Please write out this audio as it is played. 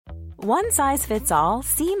One size fits all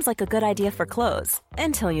seems like a good idea for clothes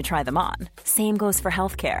until you try them on. Same goes for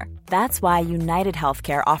healthcare. That's why United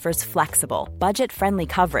Healthcare offers flexible, budget-friendly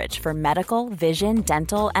coverage for medical, vision,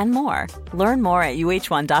 dental, and more. Learn more at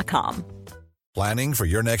uh1.com. Planning for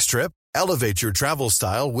your next trip? Elevate your travel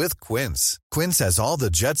style with Quince. Quince has all the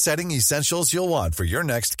jet-setting essentials you'll want for your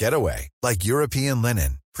next getaway, like European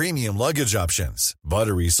linen, premium luggage options,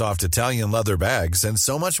 buttery soft Italian leather bags, and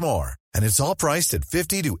so much more. And it's all priced at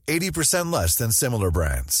 50 to 80% less than similar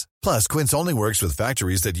brands. Plus, Quince only works with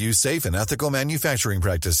factories that use safe and ethical manufacturing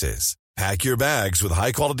practices. Pack your bags with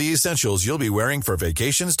high-quality essentials you'll be wearing for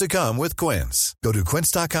vacations to come with Quince. Go to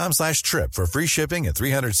quince.com/trip for free shipping and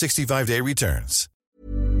 365-day returns.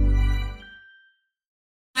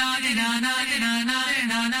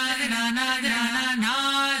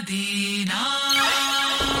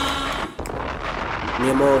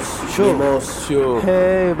 Nemos.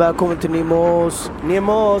 Hej, välkommen till Nemos.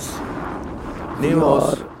 Vi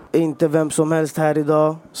har inte vem som helst här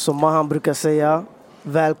idag, som Mahan brukar säga.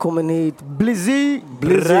 Välkommen hit, Blizzy.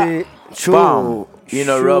 Bam! In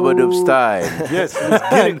a rubber-dub style. Yes,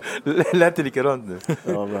 Lät det likadant nu.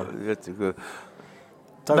 Ja, bra. Jättekul.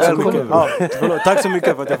 Tack så mycket. Ja, tack så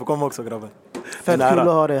mycket för att jag får komma också, grabben. Fett kul att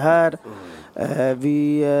ha dig här.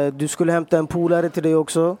 Du skulle hämta en polare till dig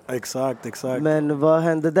också. Exakt. Men vad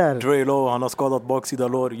hände där? Drelo, han har skadat baksida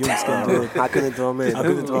lår, ljumsken. Han kunde inte vara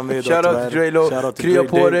med. Shoutout till Drelo. Krya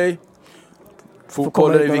på dig.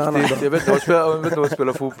 Fotboll är viktigt. Jag vet inte vad jag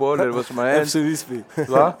spelar fotboll eller vad som har hänt. FC Visby.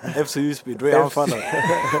 Va? FC Visby, Dre anfallare.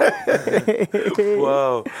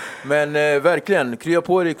 Wow. Men verkligen, krya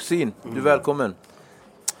på dig, kusin. Du är välkommen.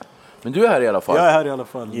 Men du är här i alla fall. Jag är här i alla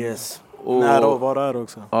fall. Yes. Nära att vara här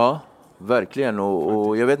också. Ja, verkligen.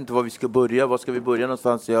 Och jag vet inte var vi ska börja. Var ska vi börja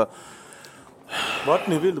någonstans? Vart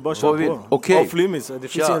ni vill, bara kör på. Okej. Off limits. Det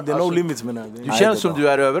finns no limits med det. Du känns som du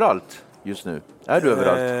är överallt just nu. Är du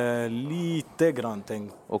överallt? Lite grann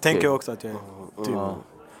tänker jag också att jag är. Typ.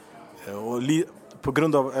 Och på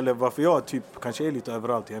grund av, eller varför jag typ kanske är lite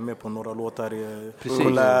överallt. Jag är med på några låtar,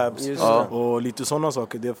 collabs och lite sådana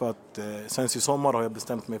saker. Det är för att sen i sommar har jag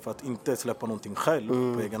bestämt mig för att inte släppa någonting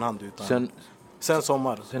själv på egen hand. Utan sen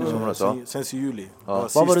sommar. Sen i juli. Ja.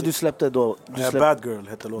 Vad var det du släppte då? Bad Girl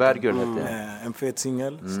hette låten. Bad Girl hette en fet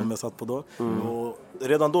singel som jag satt på då. Och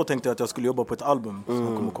redan då tänkte jag att jag skulle jobba på ett album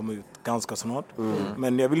som kommer komma ut ganska snart.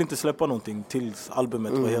 Men jag vill inte släppa någonting tills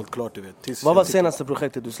albumet var helt klart, du vet. Vad var senaste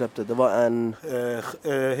projektet du släppte? Det var en...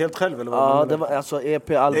 helt själv eller vad? Ja, det var alltså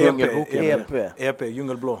EP-album. EP,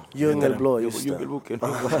 Djungelblå. Djungelblå, just det.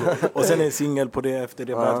 Och sen en singel på det efter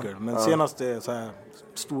det, Bad Girl. Men senaste så här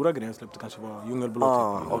stora grejen släppte kanske var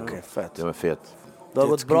Djungelblå. Okej, fett. Det var fet. Det har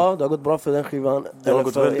gått bra för den skivan. Det har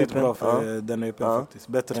gått väldigt bra för den EPn faktiskt.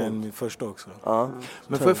 Bättre än min första också.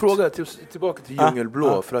 Men får jag fråga tillbaka till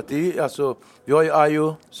Djungelblå? För att det är alltså, vi har ju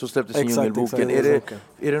Ayo som släppte sin Djungelboken.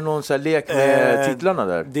 Är det någon så här lek med titlarna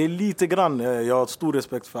där? Det är lite grann. Jag har stor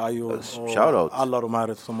respekt för Ayo och alla de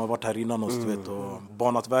här som har varit här innan oss, vet, och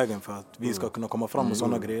banat vägen för att vi ska kunna komma fram och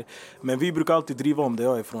sådana grejer. Men vi brukar alltid driva om det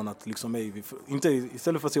jag är ifrån att liksom, inte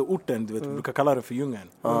istället för att säga orten, du vet, vi brukar kalla det för djungeln.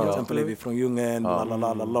 Till exempel är vi från djungeln.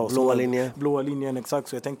 Blåa linjen, exakt.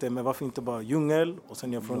 Så jag tänkte, men varför inte bara djungel och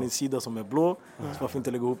sen jag från en sida som är blå, så varför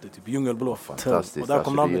inte lägga ihop det, typ djungelblå. Fantastiskt. Och där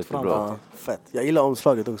kom namnet fram. Fett. Jag gillar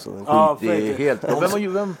omslaget också. Det är helt...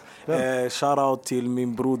 Vem? Shoutout till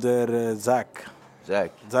min broder Zack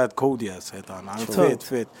Kodias heter han. Han är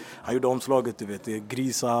fet. Han gjorde omslaget, du vet, det är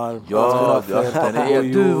grisar. Den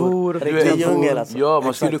är duvor. Riktig djungel alltså. Ja,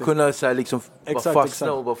 man skulle kunna så här, liksom bara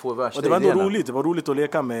fastna och bara få värsta och det var ändå roligt. Det var roligt att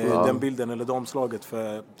leka med den bilden eller det omslaget.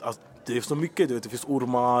 För alltså, det är så mycket, du vet. Det finns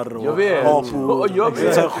ormar och apor. Det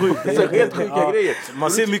är så sjukt. Det är helt sjuka grejer.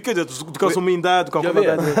 Man ser mycket, du kan zooma in där, du kan kolla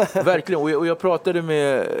där. Verkligen, och jag pratade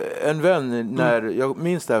med en vän när jag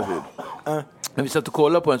minns det här. När vi satt och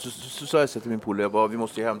kollade på en så sa jag till min polare, jag bara, vi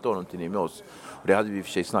måste ju hämta honom till med oss. Och det hade vi i och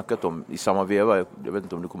för sig snackat om i samma veva. Jag vet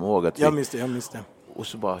inte om du kommer ihåg att jag minns det. Och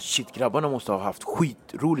så bara, shit, grabbarna måste ha haft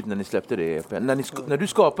skitroligt när ni släppte det EPn. När du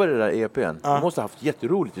skapade det där EPn, du måste ha haft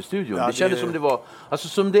jätteroligt i studion. Det kändes som det var, alltså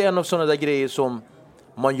som det är en av sådana där grejer som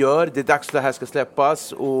man gör, det är dags det här ska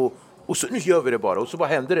släppas och så nu gör vi det bara. Och så bara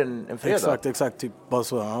händer det en fredag. Exakt. Typ bara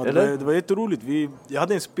så. Ja, det var jätteroligt. Jag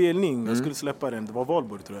hade en spelning. Jag skulle släppa den. Det var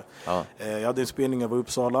Valborg, tror jag. Jag hade en spelning. Jag var i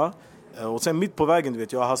Uppsala. Och sen mitt på vägen, du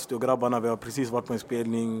vet. Jag, Hasti och grabbarna, vi har precis varit på en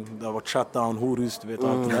spelning. Det har varit shutdown, horus, du vet.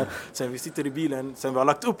 Allt det där. Sen vi sitter i bilen. Sen vi har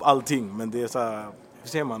lagt upp allting. Men det är så här... Hur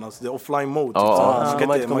ser man? Alltså, det är offline mode.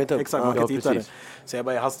 Man kan titta det. Så jag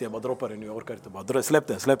bara, Hasti, jag bara droppar det nu. Jag orkar inte. Bara,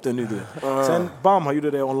 släpp den nu, du. Sen, bam, han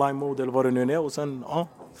gjorde det online mode eller vad det nu är. Och sen,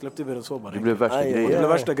 Släppte vi den så bara. Det blev värsta grejen. Det blev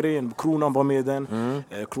värsta grejen. Kronan var med den.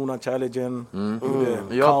 Kronan Challengen.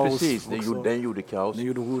 Ja, precis. Den gjorde kaos.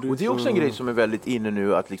 Och det är också en grej som är väldigt inne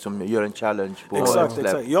nu, att liksom göra en challenge på exakt.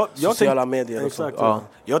 Sociala medier. Exakt. Ja.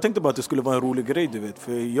 Jag tänkte bara att det skulle vara en rolig grej, du vet.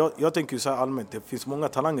 För jag tänker ju så här allmänt, det finns många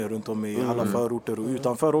talanger runt om i alla förorter och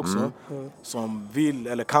utanför också. Som vill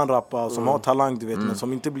eller kan rappa, som har talang, du vet, men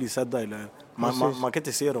som inte blir sedda eller... Man kan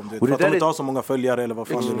inte se dem, för att de inte har så många följare eller vad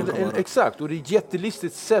fan det kan vara. Exakt, och det är ett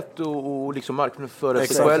jättelistigt sätt att liksom marknadsföra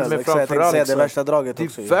sig själv, men framförallt det värsta draget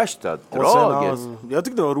också. Det värsta draget. Jag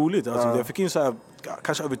tyckte det var roligt, alltså, jag fick in så här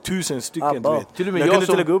kanske över 1000 stycken, du vet. Till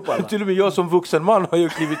och med jag som vuxen man har ju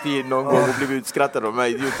klivit in någon gång och blivit utskrattad av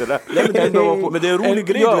mig, idioter. Men det är en rolig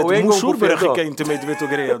grej, du vet. Morsor börjar skicka in till mig, du vet, och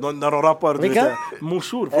grejer. När de rappar, du vet.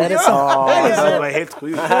 Morsor. Är det så? Det var helt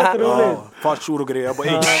sjukt. Farsor och grejer. Jag bara,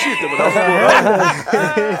 hey, shit.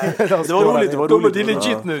 Det var roligt, det var roligt. Det är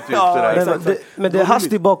legit nu, typ. Men det är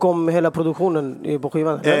Hasti bakom hela produktionen på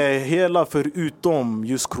skivan? Hela förutom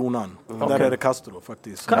just Kronan. Där är det Castro,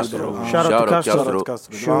 faktiskt. Castro. Castro.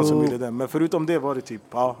 Det var han som ville det. Men förutom det var det typ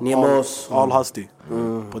all Hasti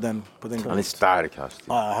på den. Han är stark,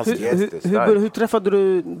 Hasti. Hur träffade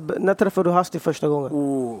du, när träffade du Hasti första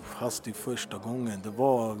gången? Hasti första gången, det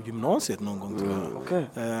var gymnasiet någon gång, tror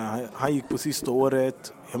jag. Han gick på sista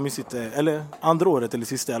året, jag minns inte, eller andra året eller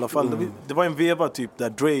sista i alla fall. Det var en veva typ där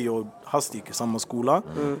Dre och Hasti gick i samma skola.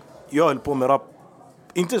 Jag höll på med rap.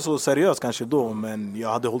 Inte så seriöst kanske då, men jag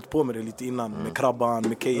hade hållit på med det lite innan. Med Krabban,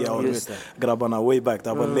 med Keja och grabbarna way back.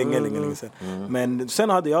 Det var länge sedan. Men sen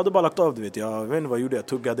hade jag bara lagt av, du vet. Jag vet inte vad jag gjorde. Jag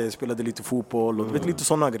tuggade, spelade lite fotboll och vet, lite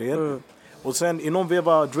sådana grejer. Och sen i någon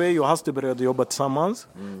veva Dre och Hasti började jobba tillsammans.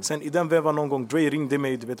 Sen i den vevan någon gång Dre ringde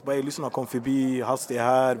mig, du vet, bara lyssna, kom förbi, Hasti är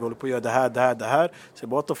här, vi håller på att göra det här. Så jag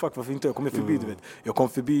bara, what the fuck, varför inte jag kommer förbi, du vet. Jag kom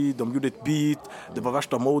förbi, de gjorde ett beat, det var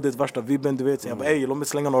värsta modet, värsta vibben, du vet. Så jag bara, låt mig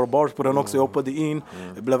slänga några bars på den också, jag hoppade in.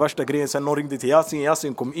 Det blev värsta grejen, sen någon ringde till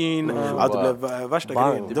Yasin kom in. Det blev värsta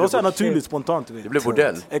grejen. Det var så här naturligt, spontant, du vet. Det blev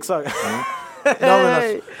bordell. Exakt.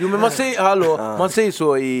 Men man säger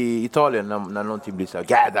så i Italien när någonting blir så här,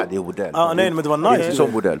 gädda, det är bordell. Nej, men det var nice.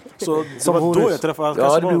 Som bordell. Så det var då jag träffade,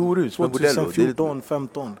 ja, det blir horus,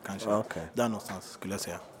 2014-15 kanske. Där någonstans skulle jag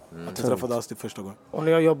säga. Att jag träffade Hasti första gången. Och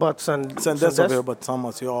ni har jobbat sen dess har vi jobbat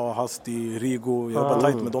tillsammans. Jag, Hasti, Rigo. Jag har jobbat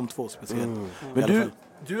tajt med de två speciellt. Men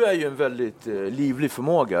du är ju en väldigt livlig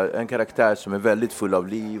förmåga. En karaktär som är väldigt full av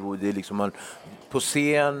liv. Och det är liksom man på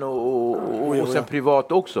scen och sen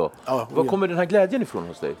privat också. Var kommer den här glädjen ifrån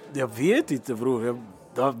hos dig? Jag vet inte, bror.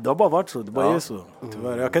 Det har bara varit så. Det bara är så.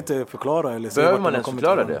 Tyvärr. Jag kan inte förklara eller säga. Behöver man ens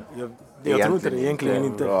förklara det? Jag tror inte det, egentligen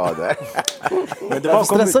inte. Men det var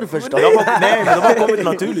stressar du först? Nej, men det var kommit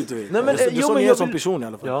naturligt. Det är så jag som person i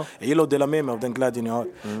alla fall. Jag gillar att dela med mig av den glädjen jag har.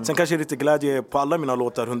 Sen kanske det inte glädje på alla mina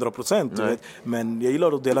låtar 100%. Men jag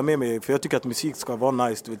gillar att dela med mig. För jag tycker att musik ska vara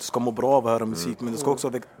nice. Du ska må bra av att höra musik. Men det ska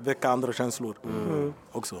också väcka andra känslor.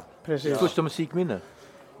 Också. Precis. Första musikminne?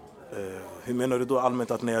 Hur menar du då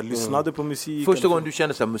allmänt, att när jag lyssnade på musik? Första gången du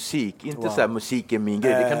kände så här musik, inte så här musik är min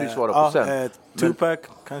grej, det kan du svara på sen. Tupac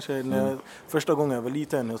kanske, första gången jag var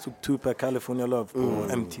liten, jag såg Tupac California Love på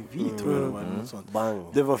MTV, tror jag det var. Sånt.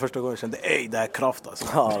 Det var första gången jag kände, det är kraft alltså.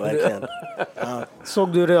 Ja, verkligen.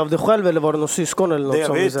 Såg du det av dig själv eller var det någon syskon eller något?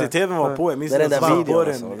 Jag vet inte, tvn var på, jag minns det var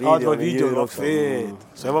videon. Ja, det var videon, det var fet.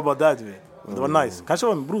 Så jag var bara där, du vet. Det var nice. Kanske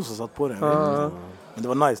var min bror som satt på det. Men det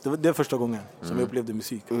var nice, det var första gången som jag upplevde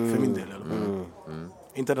musik, för min del i alla fall.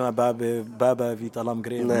 Inte den här bäba vita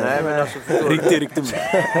lamm-grejen. Nej, men alltså riktigt.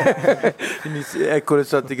 Ekorret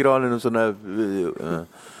satt i granen och sådär.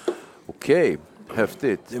 Okej,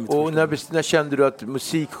 häftigt. Och när kände du att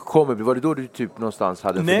musik kommer? Var det då du typ någonstans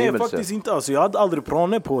hade en förnimmelse? Nej, faktiskt inte. Alltså, jag hade aldrig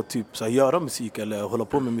planer på att typ, så här, göra musik eller hålla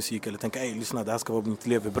på med musik eller tänka, lyssna, det här ska vara mitt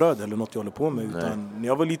levebröd eller något jag håller på med. Utan när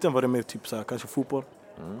jag var liten var det mer typ så här, kanske fotboll.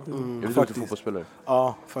 Är du duktig fotbollsspelare?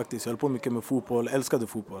 Ja, faktiskt. Jag höll på mycket med fotboll, älskade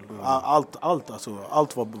fotboll. Allt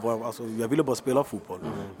var alltså, jag ville bara spela fotboll.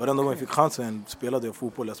 Varenda gång jag fick chansen spelade jag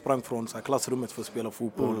fotboll. Jag sprang från så här, klassrummet för att spela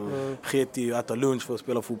fotboll. Sket i att äta lunch för att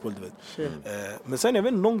spela fotboll, du vet. Men sen jag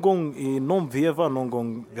vet någon gång i någon veva,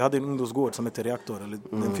 vi hade en ungdomsgård som heter Reaktor, eller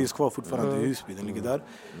den finns kvar fortfarande i Husby, den ligger där.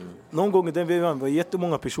 Någon gång i den vevan var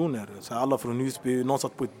jättemånga personer, så här, alla från Husby, någon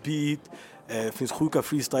satt på ett beat. Det finns sjuka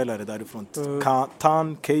freestylare därifrån.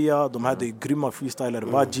 Tan, Keja, de hade grymma freestylare,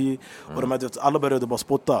 Baji. Och de hade, alla började bara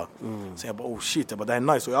spotta. Så jag bara, oh shit, det här är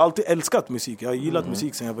nice. Och jag har alltid älskat musik. Jag har gillat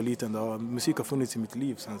musik sen jag var liten. Musik har funnits i mitt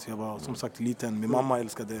liv sen jag var som sagt liten. Min mamma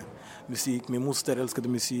älskade musik, min moster älskade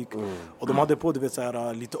musik. Och de hade på, du vet, så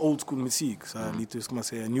här, lite old school musik. Så här, lite, hur ska man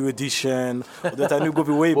säga, new edition. Och det här, nu går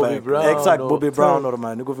vi way back. Brown, exakt, Bobby Brown och de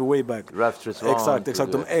här. Nu går vi way back. Ralph Tresvant.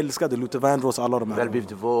 Exakt. De älskade Luther Vandross, alla de här. Bell Biv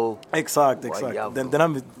DeVoe. Exakt. Den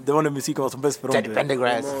här, det var när musiken var som bäst för dem. Teddy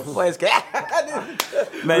Pendergrass.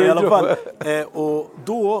 Men i alla fall, och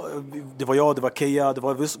då, det var jag, det var Keja,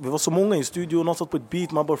 vi var så många i studion, någon satt på ett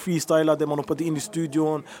beat, man bara freestylade, man hoppade in i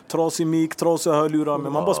studion, trasig mic, trasiga hörlurar,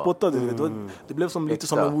 men man bara spottade, det blev som lite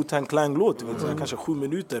som en Wu-Tang Clan-låt, kanske 7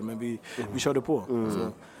 minuter, men vi körde på. Så.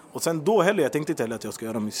 Och sen då heller, jag tänkte inte heller att jag ska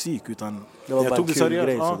göra musik, utan det var jag bara tog en det kul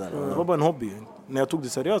seriöst. grej Det var bara en hobby. När jag tog det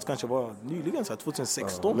seriöst kanske var nyligen, så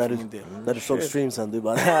 2016 när för min del. När du såg streamsen, du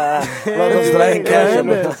bara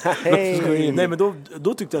nej, men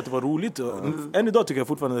då tyckte jag att det var roligt. Än idag tycker jag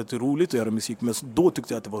fortfarande att det är roligt att göra musik, men då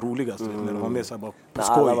tyckte jag att det var roligast. När det var mer så här bara på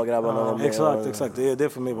skoj. Alla var grabbarna var med. Exakt. Det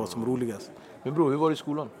för mig var som roligast. Men bror, hur var det i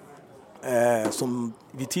skolan? Som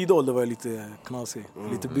vid tidig ålder var jag lite knasig,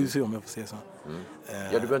 lite busig om jag får säga så. Ja,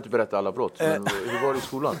 du behöver inte berätta alla brott, men hur var det i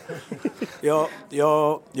skolan?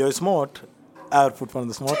 Jag är smart, är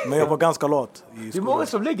fortfarande smart, men jag var ganska lat i skolan. Det är många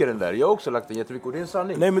som lägger den där, jag har också lagt den jättemycket, och det är en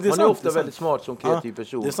sanning. Nej, men det är man sant, är ofta väldigt smart som kreativ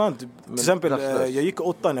person. Det är sant, till exempel jag gick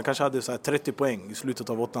 8, jag kanske hade så här 30 poäng i slutet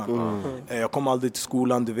av 8. Jag kom aldrig till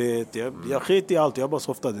skolan, du vet, jag sket i allt, jag bara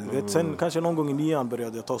softade, du vet. Sen kanske någon gång i 9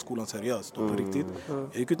 började jag ta skolan seriöst, på riktigt.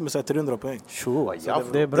 Jag gick ut med så här 300 poäng.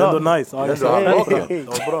 Det är bra. Det är ändå nice. Det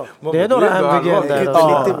var bra. Det är några MVG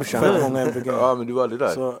där. Fett många MVG. Ja, men du var aldrig där.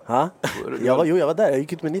 Så, jag var där, jag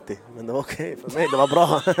gick ut med 90. Men det var okej för mig, det var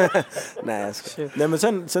bra. Nej, jag ska. nej, men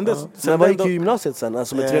sen dess... Sen vad gick i gymnasiet sen?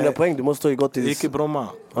 Alltså med 300 poäng, du måste ju gå till... Jag gick i Bromma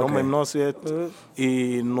gymnasiet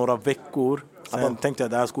i några veckor. Sen tänkte jag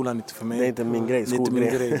att den här skolan är inte för mig. Det är inte min grej,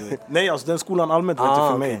 skolgrej. Nej, alltså den skolan allmänt var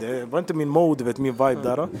inte för mig. Det var inte min mode, vet, min vibe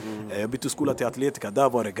där. Jag bytte skola till Atletica, där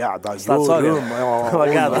var det gada. Stadshagen?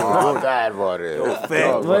 Där var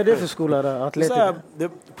det. Vad är det för skola där? Atletica?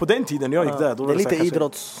 På den tiden jag gick där, då det är var lite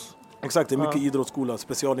idrotts... Exakt, det är mycket idrottsskola,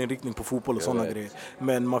 specialinriktning på fotboll och sådana grejer.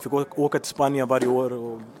 Men man fick åka till Spanien varje år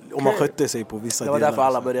och man skötte sig på vissa delar. Det var därför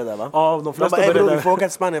alla började, va? Ja, de flesta började där. Vi får åka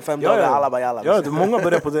till Spanien 5 dagar, alla bara jalla. Ja, många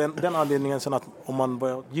började på den anledningen sen att om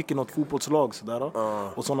man gick i något fotbollslag sådär,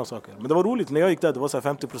 och sådana saker. Men det var roligt, när jag gick där, det var så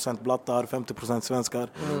här 50% blattar, 50% svenskar.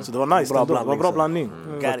 Så det var nice, det var bra blandning.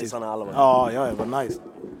 Garisarna alla var. Ja, det var nice.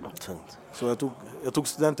 Så jag tog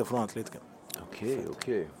studenter från Atletica.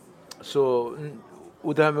 Okej. Så...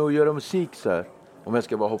 Och det här med att göra musik så här, om jag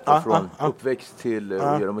ska bara hoppa från uppväxt till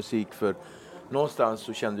att göra musik, för någonstans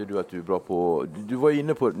så kände du att du är bra på, du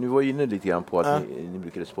var inne lite grann på att ni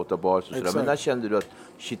brukade spotta bars och sådär, men när kände du att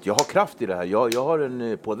shit, jag har kraft i det här, jag har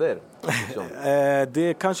en poder liksom.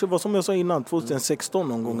 Det kanske var som jag sa innan, 2016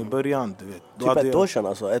 någon gång i början, du vet. Typ ett år sedan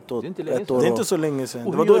alltså, ett år. Det är inte så länge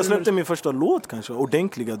sedan. Det var då jag släppte min första låt kanske,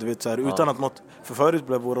 ordentliga, du vet, så här, utan att något, för förut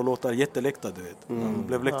blev våra låtar jätteläckta, du vet. Man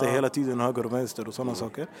blev läckta hela tiden, höger och vänster och sådana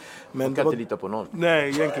saker. Men man kan inte lita på någon. Nej,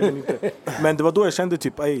 egentligen inte. Men det var då jag kände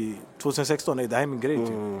typ, 2016, det här är min grej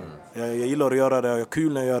typ. Jag gillar att göra det, jag är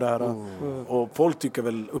kul när jag gör det här. Och folk tycker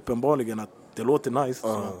väl uppenbarligen att det låter nice.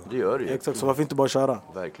 Det gör det ju. Exakt, så varför inte bara köra?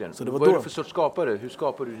 Verkligen. Så det var vad är då. det för sorts skapare? Hur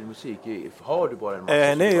skapar du din musik? Har du bara en massa?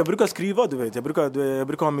 Nej, jag brukar skriva, du vet. Jag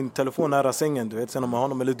brukar ha min telefon nära sängen, du vet. Sen om man har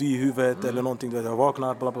någon melodi i huvudet eller någonting, du vet. Jag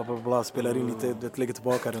vaknar, bla bla bla bla, spelar in lite, du vet, lägger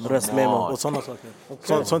tillbaka den. Och sådana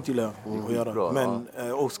saker. Sånt gillar jag att göra. Bra, men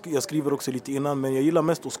och jag skriver också lite innan, men jag gillar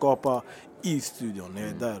mest att skapa i studion när jag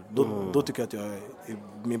är där. Då tycker jag att jag är i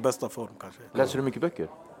min bästa form kanske. Läser du mycket böcker?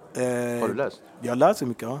 Har du läst? Jag läser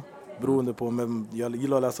mycket, beroende på, men jag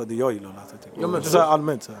gillar att läsa det jag gillar att läsa. Typ. Ja, men så här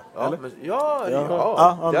allmänt så här.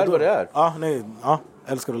 Det är vad det är.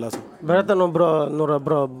 Älskar att läsa. Berätta några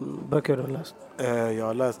bra böcker du har läst. Jag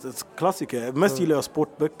har läst klassiker. Mest gillar jag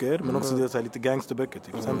sportböcker, men också det så här lite gangsterböcker.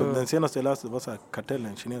 Typ. Den senaste jag läste var så här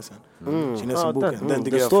Kartellen, kinesen. Kinesenboken.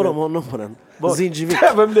 Det står om honom på den. Zinjivik.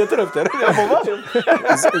 Vem letar efter?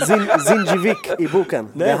 Zinjivik i boken.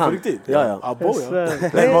 Nej, på riktigt? Ja.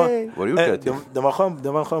 Var du gjort det? Det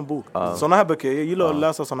var en skön bok. Såna här böcker, jag gillar att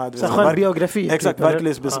läsa såna här. Så skön biografi. Exakt,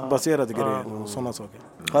 verklighetsbaserade grejer och såna saker.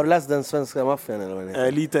 Har du läst Den svenska maffian eller vad det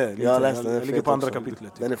är? Lite. Jag har läst den. Jag ligger på andra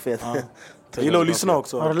kapitlet. Den är fet. Jag gillar att lyssna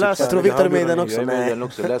också. Har du läst? Jag tror Victor är med i den också. Jag är med i den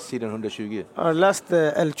också. Läs sidan 120. Har du läst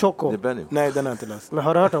El Choco? Nej, den har jag inte läst. Men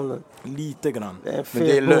har du hört om den? Lite grann. Men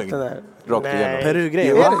det är en lögn. Rakt igenom.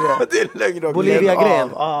 Peru-grejen, va? Det är en lögn rakt Bolivia-grejen?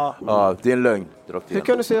 Ja, det är en lögn rakt Hur igenom.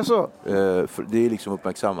 kan du säga så? Det är liksom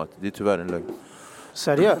uppmärksammat. Det är tyvärr en lögn.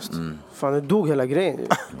 Seriöst? Fan, det dog hela grejen.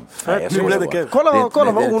 Nu blev det kul.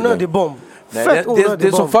 Kolla vad onödig bomb. Nej,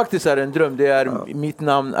 det som faktiskt är en dröm, det är mitt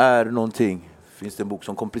namn är någonting. Finns det en bok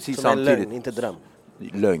som kom precis som samtidigt. Lögn, inte dröm.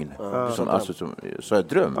 Lögn. Så är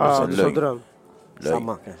dröm. Ja, Alltså, du lögn. sa dröm.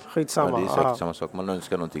 Samma. Skitsamma. Ja, det är säkert samma sak. Man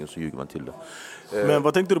önskar någonting och så ljuger man till det. Men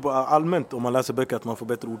vad tänkte du på allmänt om man läser böcker, att man får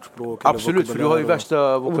bättre ordspråk? Absolut, för du har ju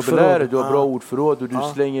värsta vokabulärer, du har bra ordförråd och du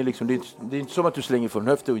slänger liksom, det är inte som att du slänger från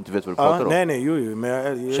höften och inte vet vad du pratar om. Nej, jo, men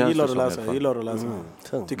jag gillar att läsa. Jag gillar att läsa.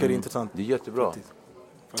 Tycker det är intressant. Det är jättebra.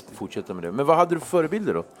 Fortsätta med det. Men vad hade du för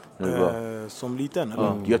förebilder då? Som liten,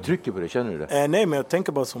 eller? Jag trycker på det, känner du det? Nej, men jag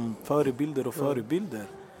tänker bara som förebilder och förebilder.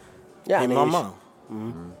 Ja, Min mamma.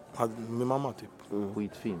 Min mamma typ.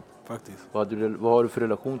 Skitfint. Faktiskt. Vad har du för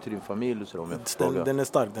relation till din familj? Så Den är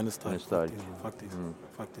stark.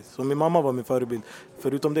 Faktiskt. Så min mamma var min förebild.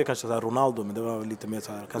 Förutom det kanske så här Ronaldo, men det var lite mer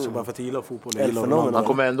så här, kanske bara för att jag gillar fotboll. Han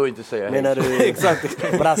kommer ändå inte säga menar du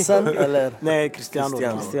exakt brassen eller? Nej,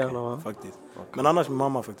 Cristiano faktiskt. Men annars min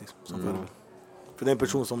mamma faktiskt som förebild. För det är en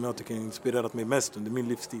person som jag tycker inspirerat mig mest under min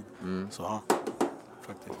livstid. Så ja,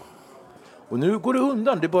 faktiskt. Och nu går det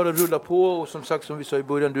undan, det bara rullar på och som sagt som vi sa i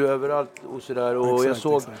början, du är överallt och sådär. Och exakt, jag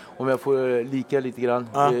såg, om jag får lika lite grann,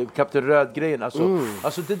 Kapten Röd-grejen.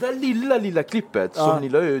 Alltså det där lilla klippet som ni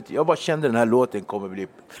la ut, jag bara kände den här låten kommer bli...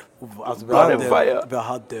 Alltså, vi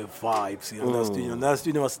hade vibes i den där studion. Den här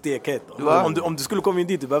studion var stekhet. Om du skulle komma in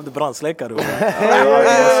dit, du behövde brandsläckare.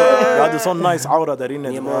 Vi hade sån nice aura där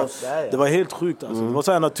inne. Det var helt sjukt. Alltså. Det var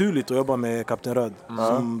så här naturligt att jobba med Kapten Röd.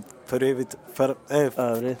 Som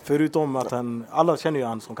förutom att alla känner ju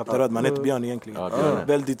han som Kapten Röd, men inte Björn egentligen.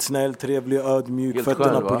 Väldigt snäll, trevlig, ödmjuk, helt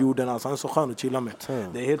fötterna skön, på jorden. Alltså, han är så skön att chilla med.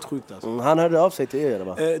 Det är helt sjukt alltså. Han hörde av sig till er,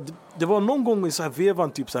 va? Det var någon gång i så här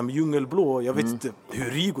vevan, typ så här med Djungelblå. Jag vet inte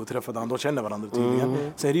hur Rigo träffade han, de känner varandra tydligen.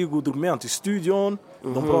 Sen Rigo drog med han till studion.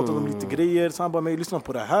 De pratade om lite grejer. Så han bara, men lyssna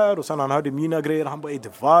på det här. Och sen han hörde mina grejer. Han bara, the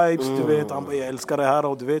vibes, du vet. Han bara, jag älskar det här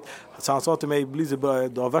och du vet. Så han sa till mig, Blizzy,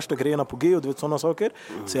 du har värsta grejerna på G och du vet sådana saker.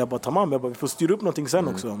 Så jag bara, tamam, vi får styra upp någonting sen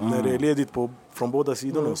också. När det är ledigt från båda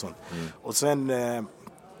sidorna och sånt. Och sen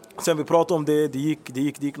vi pratade om det. Det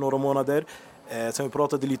gick några månader. Sen vi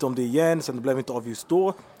pratade lite om det igen. Sen det blev inte av just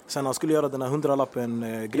då. Sen han skulle göra den här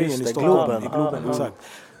 100-lappen grejen i Stockholm. I Globen, exakt.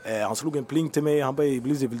 Han slog en pling till mig. Han bara,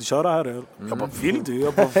 Blizzy, vill du köra här? Jag bara, vill du?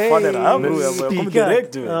 Jag bara, fan är det här bro? Jag kommer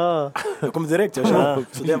direkt. Jag kommer direkt, jag kör.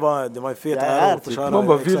 Så det var en fet ära att få köra. Man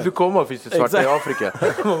bara, vill du komma? Finns det svarta i Afrika?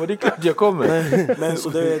 Det är klart jag kommer. Men så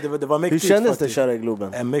det var mäktigt. Hur kändes det att köra i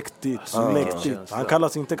Globen? Mäktigt. Han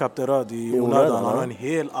kallas inte Kapten Röd i onödan. Han har en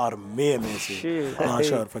hel armé med sig. Han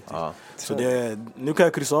kör faktiskt. Så nu kan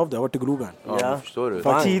jag kryssa av det. Jag har varit i Globen. Ja, förstår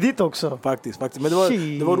du. Tidigt också. Faktiskt. Men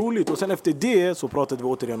det var roligt. Och sen efter det så pratade vi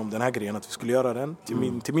återigen om den här grejen, att vi skulle göra den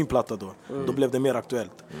till min platta då. Då blev det mer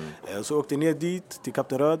aktuellt. Så åkte ner dit till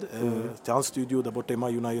Kapten Röd, till hans studio där borta i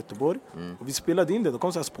Majorna i Göteborg. Och vi spelade in det,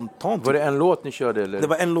 kom så här spontant. Var det en låt ni körde eller? Det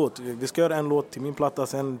var en låt. Vi ska göra en låt till min platta,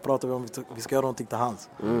 sen pratar vi om vi ska göra någonting till hans.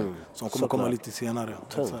 Som kommer komma lite senare.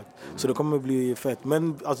 Så det kommer bli fett.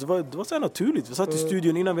 Men alltså, det var så här naturligt. Vi satt i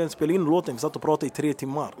studion innan vi spelade in låten, vi satt och pratade i 3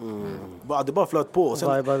 timmar. Det bara flöt på. Och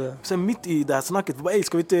sen mitt i det här snacket, vi bara,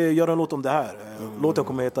 ska vi inte göra en låt om det här? Låten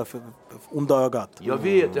kommer heta Onda ögat. Jag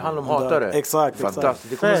vet, det handlar om hatare. Exakt. Fantastiskt.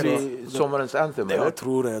 Det kommer bli sommarens anthem. Jag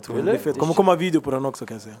tror det. Det kommer komma video på den också,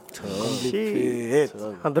 kan jag säga.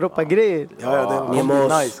 Han droppar grejer. Ja,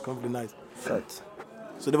 det kommer bli nice. Fett.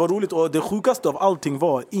 Så det var roligt, och det sjukaste av allting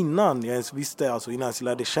var innan jag ens visste, alltså innan jag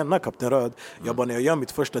lärde känna Kapten Röd. Jag bara, när jag gör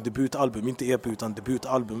mitt första debutalbum, inte EP utan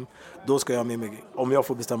debutalbum, då ska jag med mig, om jag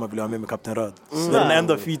får bestämma vill jag ha med mig Kapten Röd. Det är den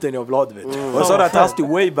enda feeten jag vill ha, du vet. Och jag sa det här till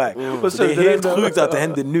way back. Så det är helt sjukt att det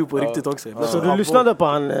händer nu på riktigt också. Så du lyssnade på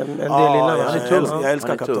han en del innan? Jag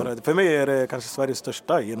älskar Kapten Röd. För mig är det kanske Sveriges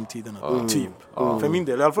största genom tiderna. Typ. För min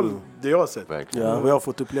del, i alla fall det jag har sett. Vad jag har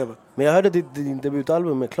fått uppleva. Men jag hörde din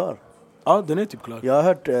debutalbum är klar. Ja, den är typ klar. Jag har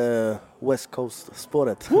hört West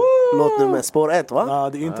Coast-spåret. Låt nummer spår 1, va? Ja,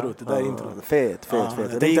 det är introt. Det där är introt. Fet.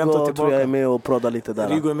 Rigo tror jag är med och proddar lite där.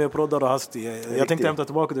 Rigo är med och proddar och hastig. Jag tänkte hämta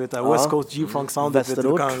tillbaka, du vet, West Coast G-Funk-soundet.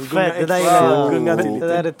 Västerort. Det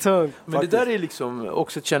där är tungt. Men det där är liksom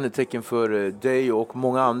också ett kännetecken för dig och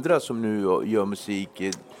många andra som nu gör musik.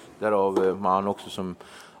 Därav man också som...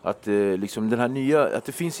 Att liksom den här nya... Att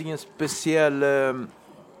det finns ingen speciell...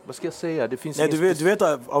 vad ska jag säga? Det finns du vet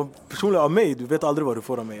personligen av mig, du vet aldrig vad du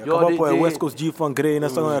får av mig. Jag kan vara på en West Coast G-funk-grej,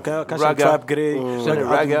 nästa gång jag kanske en trap-grej.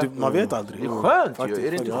 Man vet aldrig. Det är skönt ju.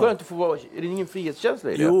 Är det inte skönt att få vara... Är det ingen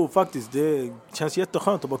frihetskänsla i det? Jo, faktiskt. Det känns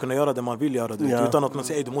jätteskönt att bara kunna göra det man vill göra. Utan att man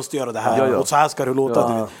säger, du måste göra det här. Och så här ska du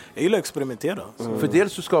låta. Jag gillar att experimentera. För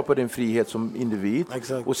dels så skapar det en frihet som individ.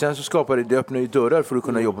 Exakt. Och sen så skapar det öppnar ju dörrar för att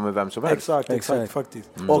kunna jobba med vem som helst. Exakt faktiskt.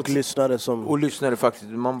 Och lyssnare som... Och lyssnare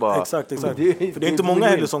faktiskt. Man bara... Exakt. För det är inte många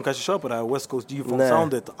heller som kanske kör på det här West Coast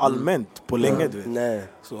G-funk-soundet allmänt på länge, du vet. Nej.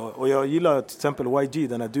 Så, och jag gillar till exempel YG,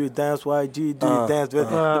 den här do it dance YG, do it dance, du vet.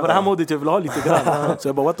 Det var det här modet jag ville ha lite grann. Så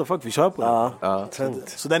jag bara, what the fuck, vi kör på det.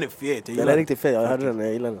 Så den är fet, den är riktigt fet, jag hörde den,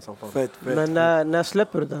 jag gillar den som fan. Fett. Men när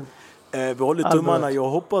släpper du den? Vi håller tummarna, jag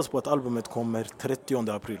hoppas på att albumet kommer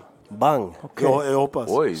 30 april. Bang! Okay. Jag hoppas.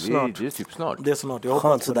 Oj, det är typ snart. Det är snart, jag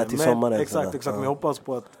hoppas på det. Till sommaren. Exakt, men jag hoppas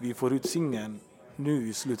på att vi får ut singeln nu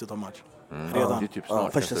i slutet av match. Redan. Det är typ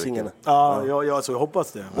snart. Första singeln. Ja, så jag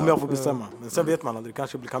hoppas det. Om jag får bestämma. Men sen vet man aldrig,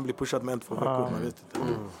 kanske kan bli pushat med 1-2 veckor, man vet inte.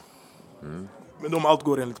 Men om allt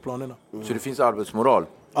går enligt planerna. Så det finns arbetsmoral?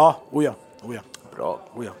 Ja, oja. Bra.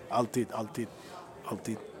 Oja, alltid.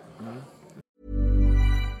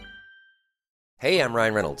 Hey, I'm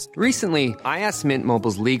Ryan Reynolds. Recently, I asked Mint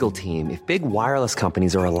Mobile's legal team if big wireless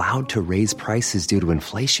companies are allowed to raise prices due to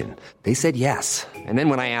inflation. They said yes. And then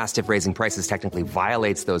when I asked if raising prices technically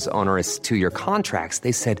violates those onerous 2-year contracts,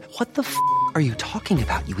 they said, "What the f*** are you talking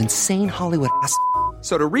about, you insane Hollywood ass?"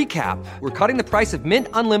 So to recap, we're cutting the price of Mint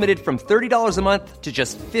Unlimited from $30 a month to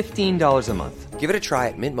just $15 a month. Give it a try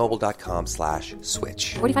at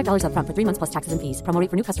mintmobile.com/switch. $45 up front for 3 months plus taxes and fees. Promo rate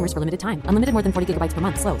for new customers for limited time. Unlimited more than 40 gigabytes per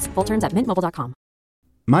month. Slows full terms at mintmobile.com.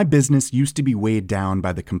 My business used to be weighed down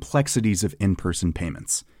by the complexities of in-person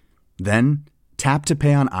payments. Then, Tap to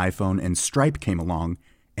Pay on iPhone and Stripe came along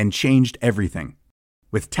and changed everything.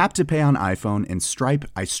 With Tap to Pay on iPhone and Stripe,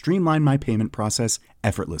 I streamlined my payment process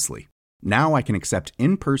effortlessly. Now I can accept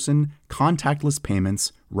in-person, contactless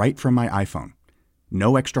payments right from my iPhone.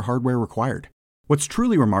 No extra hardware required. What's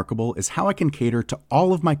truly remarkable is how I can cater to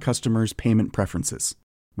all of my customers' payment preferences.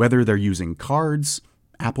 Whether they're using cards,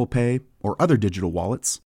 Apple Pay, or other digital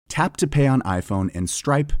wallets, Tap to Pay on iPhone and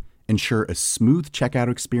Stripe ensure a smooth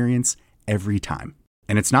checkout experience every time.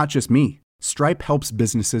 And it's not just me. Stripe helps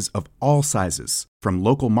businesses of all sizes, from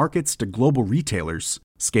local markets to global retailers,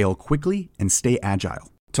 scale quickly and stay agile.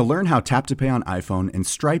 To learn how Tap to Pay on iPhone and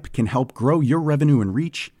Stripe can help grow your revenue and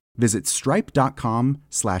reach, visit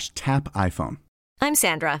stripe.com/tapiphone. I'm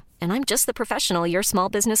Sandra, and I'm just the professional your small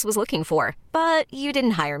business was looking for. But you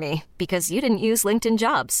didn't hire me because you didn't use LinkedIn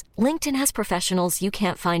Jobs. LinkedIn has professionals you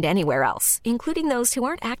can't find anywhere else, including those who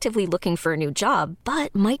aren't actively looking for a new job,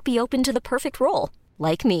 but might be open to the perfect role,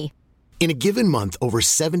 like me. In a given month, over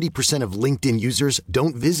 70% of LinkedIn users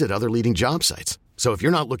don't visit other leading job sites. So if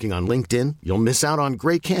you're not looking on LinkedIn, you'll miss out on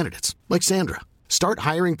great candidates like Sandra. Start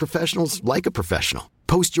hiring professionals like a professional.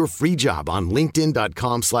 Post your free job on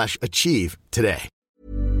linkedin.com/achieve today.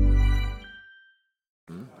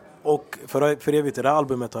 Och för evigt det här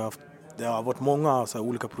albumet det har varit många så här,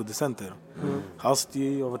 olika producenter.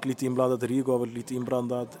 Hasti har varit lite inblandad, Rigo har varit lite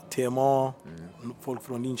inblandad, TMA, folk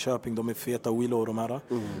från Linköping, de är feta, Willow och de här.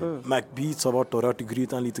 Mac Beats har varit och rört i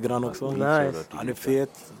grytan lite grann också. Nice. Han är fet.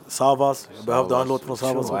 Savas, jag behövde ha en låt från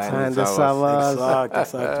Savas också.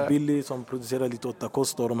 Exakt. Billy som producerar lite åt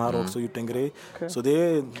Acosta och de här också gjort en grej. Okay. Så det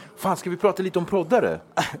är... Fan, ska vi prata lite om proddare?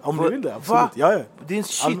 Om du vill det, absolut. Ja. Det är en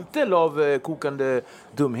kittel av kokande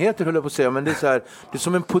dumheter, höll jag på att säga. Men det är så här, det är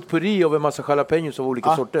som en potpourri av en massa jalapenos av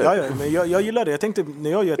olika sorter. Ja, men jag gillar det. Jag tänkte,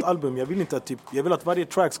 när jag gör ett album, jag vill inte att jag vill att varje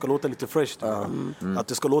track ska låta lite fresh. Att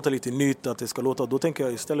det ska låta lite nytt, att det ska låta... Då tänker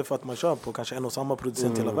jag, istället för att man kör på kanske en och samma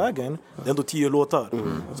producent hela vägen, det är ändå 10 låtar.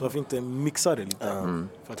 Så varför inte mixa det lite?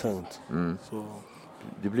 Så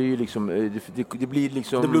det blir ju liksom... Det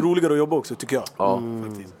blir roligare att jobba också, tycker jag. Ja,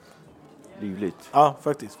 faktiskt. Livligt. Ja,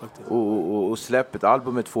 faktiskt. Och släppet,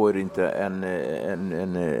 albumet får inte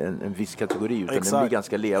en viss kategori, utan den blir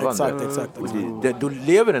ganska levande. Exakt. Och då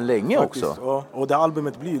lever den länge faktiskt, också. Ja. Och det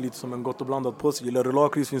albumet blir lite som en gott och blandat påse. Gillar du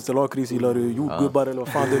lakrits, finns det lakrits. Gillar du jordgubbar eller vad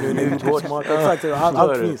fan det nu är. Exakt,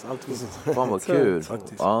 allt finns. Fan vad kul.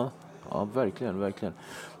 Ja, verkligen.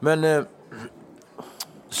 Men...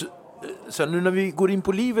 Så nu när vi går in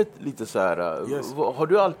på livet lite så här, har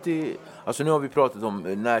du alltid, alltså nu har vi pratat om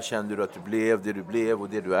när kände du att du blev det du blev och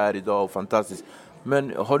det du är idag och fantastiskt.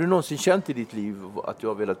 Men har du någonsin känt i ditt liv att du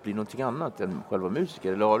har velat bli någonting annat än själva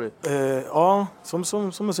musiker? Eller har du? Ja, som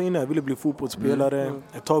jag sa innan, jag ville bli fotbollsspelare.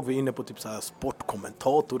 Ett tag var jag inne på typ så här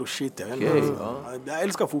sportkommentator och shit. Jag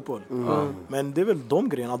älskar fotboll. Men det är väl de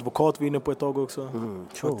grejerna. Advokat var inne på ett tag också.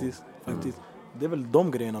 Faktiskt. det är väl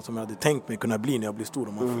de grejerna som jag hade tänkt mig kunna bli när jag blir stor.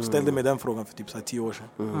 Om man ställde mig den frågan för typ så här 10 år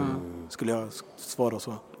sedan. Skulle jag svara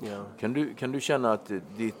så. Kan du känna att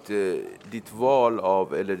ditt val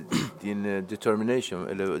av, eller din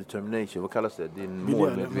determination, vad kallas det? Din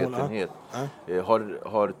målmedvetenhet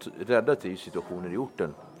har räddat dig i situationer i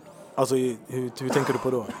orten? Alltså hur tänker du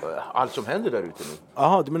på då? Allt som händer där ute nu.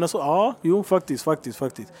 Jaha, du menar så? Ja, jo faktiskt.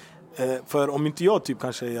 För om inte jag typ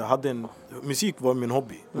kanske hade musik var min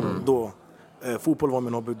hobby då. Fotboll var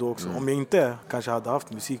min hobby då också. Om jag inte kanske hade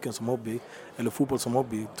haft musiken som hobby eller fotboll som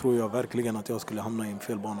hobby, tror jag verkligen att jag skulle hamna i en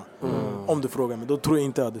fel bana. Om du frågar mig, då tror jag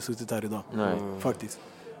inte jag hade suttit här idag. Nej. Faktiskt.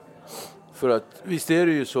 För att visst är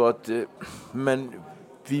det ju så att men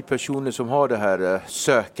vi personer som har det här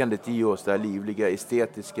sökandet i oss, det här livliga,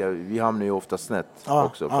 estetiska, vi hamnar ju ofta snett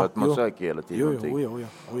också för att man söker hela tiden någonting.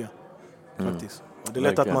 Jo. Faktiskt. Det är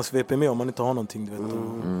lätt att man sveper med om man inte har någonting, du vet.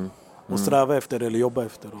 Och sträva efter eller jobba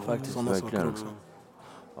efter och faktiskt sådana saker också.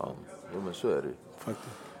 Ja, men så är det.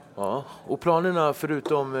 Faktiskt. Ja, och planerna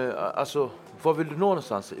förutom, alltså, vad vill du nå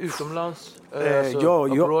någonstans? Utomlands?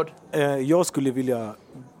 Abroad? Jag skulle vilja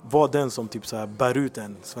vara den som typ så här bär ut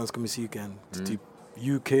den svenska musiken typ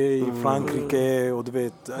UK, Frankrike och du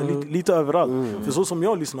vet, lite överallt. För så som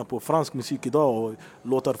jag lyssnar på fransk musik idag och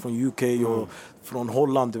låtar från UK och från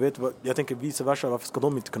Holland, du vet, jag tänker vice versa, varför ska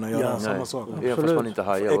de inte kunna göra samma sak? Fast man inte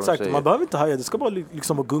hajar. Exakt, man behöver inte haja, det ska bara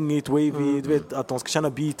liksom vara gungigt, wavy, du vet, att de ska känna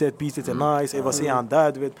beatet är nice, vad säger han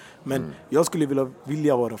där, du vet. Men jag skulle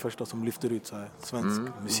vilja vara den första som lyfter ut så här svensk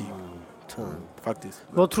musik. Faktiskt.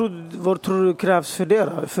 Vad tror du krävs för det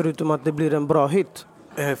då, förutom att det blir en bra hit?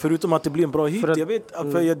 Förutom att det blir en bra hit, jag vet,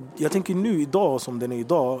 för jag tänker nu idag som den är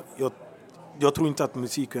idag, jag tror inte att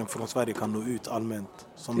musiken från Sverige kan nå ut allmänt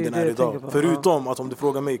som den är idag. Förutom att om du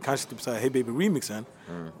frågar mig, kanske typ såhär Hey Baby remixen,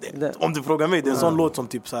 om du frågar mig, det är en sån låt som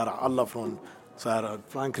typ såhär alla från så här,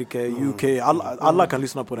 Frankrike, UK, alla kan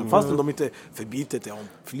lyssna på den fastän de inte förbitet är om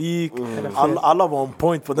flik. Alla var on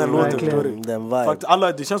point på den låten.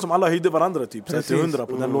 Det känns som alla höjde varandra typ 100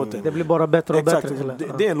 på den låten. Det blir bara bättre och bättre.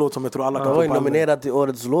 Det är en låt som jag tror alla kan få. Den var nominerad till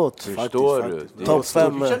årets låt. Förstår du? Topp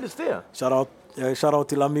 5. Hur kändes det? Shoutout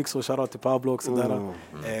till Lamix och shoutout till Pablo och sådär.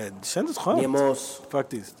 Det kändes skönt. Nemos.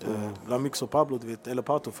 Faktiskt. Lamix och Pablo, du vet, eller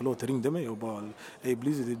Pato, ringde mig och bara Hey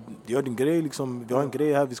Blizzy, gör din grej liksom. Vi har en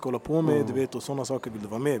grej här vi ska hålla på med, du vet, och sådana saker. Vill du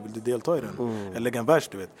vara med? Vill du delta i den? Eller lägga en vers,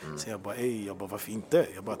 du vet. Så jag bara, varför inte?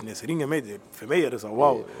 Jag bara, Nes ringer mig. För mig är det så,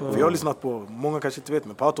 wow. För jag har lyssnat på, många kanske inte vet,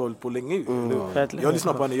 men Pato har hållit på länge. Jag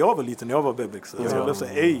lyssnade på när jag var liten, när jag var bebis. Så jag blev så,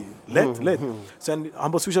 lätt. Sen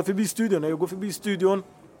han bara swishade förbi studion. När jag går förbi studion,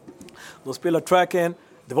 de spelar tracken.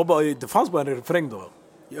 Det fanns bara en refräng då.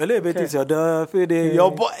 Jag vet inte, jag dör för det.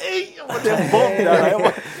 Jag bara, det är en bomb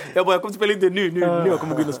där. Jag kommer spela in det nu. Jag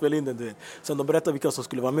kommer gå in och spela in den, du vet. Sen de berättade vilka som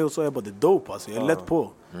skulle vara med och så. Jag bara, det är dope alltså. Jag är lätt på.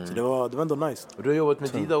 Så det var ändå nice. Och du har jobbat med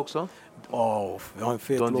Dida också? Jag har en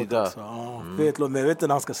fet låt också. Fet låt, men jag vet inte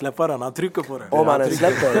när han ska släppa den. Han trycker på den. Om han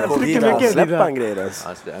släpper han grejer.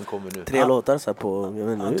 Alltså, han kommer nu. 3 låtar så på.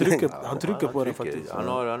 Han trycker på den faktiskt.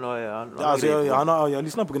 Jag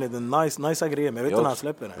lyssnar på den. Nice grejer, men jag vet inte när han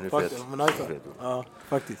släpper den.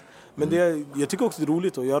 Faktiskt. Men jag tycker också det är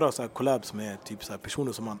roligt att göra så här collabs med typ så här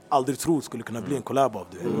personer som man aldrig tror skulle kunna bli en collab av.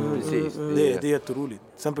 Precis. Det är jätteroligt.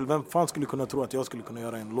 Till exempel, vem fan skulle kunna tro att jag skulle kunna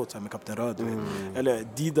göra en låt så här med Kapten Röd, du vet. Eller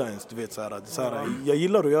Dida ens, du vet. Så här, jag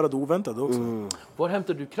gillar att göra det oväntade också. Var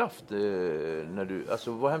hämtar du kraft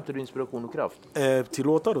var hämtar du inspiration och kraft? Till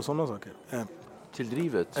låtar och sådana saker. Till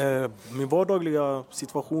drivet? Min vardagliga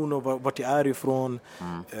situation och vart jag är ifrån.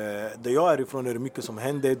 Där jag är ifrån är det mycket som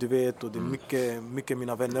händer, du vet. Och det är mycket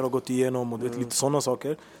mina vänner har gått igenom och du vet, lite sådana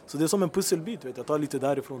saker. Så det är som en pusselbit, vet. Jag tar lite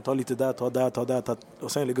därifrån, tar lite där, tar där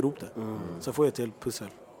och sen lägger ihop det. Så får jag ett helt pussel.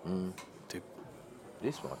 Typ. Det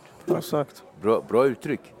är smart. Exakt. Bra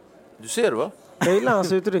uttryck. Du ser, va? Jag gillar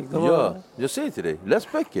hans uttryck. Ja, jag säger till dig.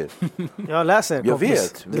 Läs böcker. Jag läser. Jag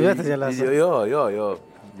vet. Du vet att jag läser.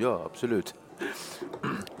 Ja, absolut.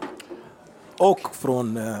 Och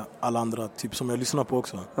från alla andra typ som jag lyssnar på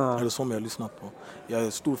också. Eller som jag har lyssnat på. Jag är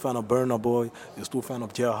stor fan av Burna Boy. Jag är stor fan av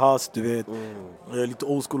Jahaz, du vet. Jag är lite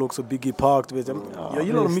old school också. Biggie Park, du vet. Jag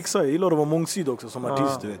gillar att mixa. Jag gillar att vara mångsidig också som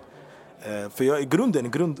artist, du vet. För jag i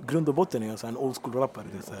grund och botten är jag en old school rappare.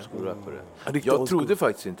 Jag trodde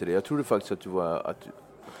faktiskt inte det. Jag trodde faktiskt att du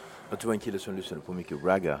var en kille som lyssnade på mycket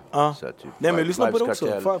ragga. Typ, nej, men jag lyssnar på det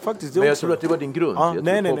också. Faktiskt, men jag tror att det var din grund.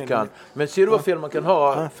 Nej. Men ser du vad fel man kan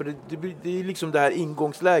ha? För det är liksom det här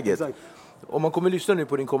ingångsläget. Exakt. Om man kommer lyssna nu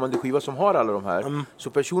på din kommande skiva som har alla de här, så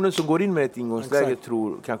personen som går in med ett ingångsläge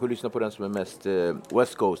tror kanske lyssna på den som är mest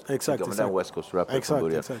West Coast. Exakt. Men den West Coast rapper från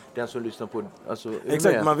början. Den som lyssnar på, alltså,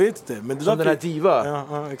 exakt, man vet inte. Men det som den här diva.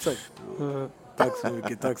 Ja, exakt. Tack så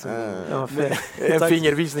mycket. En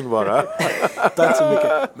fingervisning bara. Tack så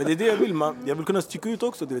mycket. Men det är det jag vill. Jag vill kunna sticka ut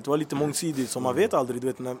också. Du vet, vara lite mångsidig. Så man vet aldrig. Du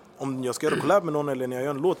vet, om jag ska göra collab med någon eller när jag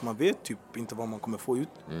gör en låt. Man vet typ inte vad man kommer få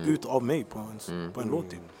ut av mig på en låt.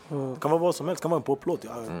 Typ. Det kan vara vad som helst. Det kan vara en poplåt. I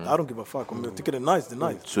don't give a fuck. Om jag tycker det är nice, det är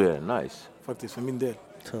nice. Så är det nice. Faktiskt för min del.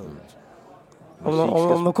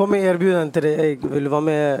 Om de kommer erbjudan till dig, vill du vara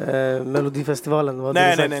med Melodifestivalen?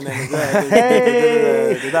 Nej.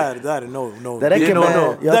 Det där är no. Det räcker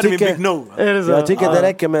med, jag tycker det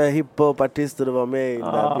räcker med hiphop-artister att vara med. Vi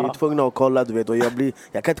är tvungna att kolla, du vet. Och jag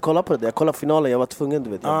kan inte kolla på det. Jag kollade finalen, jag var tvungen, du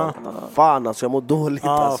vet. Fan, alltså, jag mår dåligt.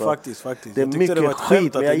 Alltså. Faktiskt. Det är mycket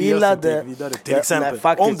skit, men jag gillade... Till exempel,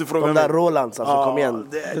 om du frågar de där Rolands, alltså, kom igen.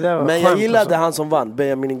 Men jag gillade han som vann,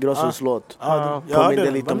 Benjamin Ingrossos låt.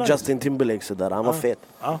 Påminner lite om Justin Timberlake sådär. Han var fet.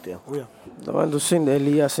 Det var ändå synd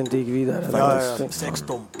Elias inte gick vidare.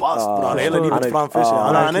 16 pass, han har hela livet framför sig.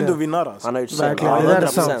 Han är ändå vinnare. Han har gjort verkligen, det är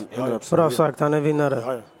sant. Bra sagt, han är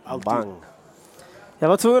vinnare. Bang. Jag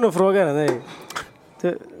var tvungen att fråga dig.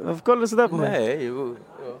 Varför kollar du sådär på mig? Nej,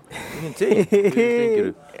 ingenting. Hur tänker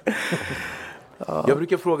du? Jag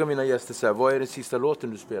brukar fråga mina gäster så här, vad är den sista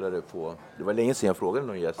låten du spelade på? Det var länge sedan jag frågade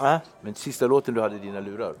någon gäst. Men sista låten du hade i dina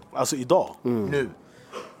lurar? Alltså idag? Nu.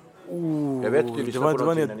 Jag vet att du lyssnade på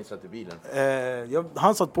någonting när ni satt i bilen.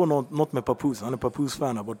 Han satt på något med Papoose. Han är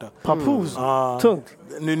Papoose-fan här borta. Papoose? Tungt.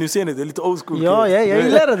 Nu ser ni, det är lite old school. Ja, jag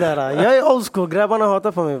gillar det där. Jag är old school. Grabbarna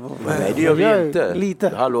hatar på mig. Nej, det gör vi inte. Lite.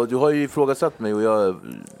 Hallå, du har ju ifrågasatt mig och jag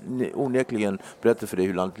onekligen berättar för dig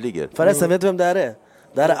hur landet ligger. Förresten, vet du vem det här är?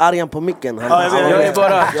 Det här är Arjan på micken. Jag är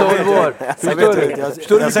bara 12 år.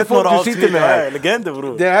 Förstår du vilka folk du sitter med här? Legender,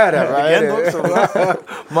 bror. Det här är legend också.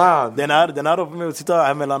 Man. Den är uppe med att sitta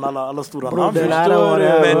här mellan alla stora namn.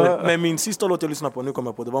 Men min sista låt jag lyssnade på, nu kommer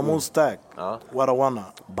jag på, det var Mos Tag. What I Wanna.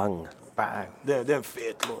 Bang. Det är en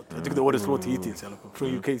fet låt. Jag tycker det är årets låt hittills i alla fall.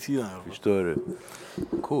 Från UK-sidan. Förstår du?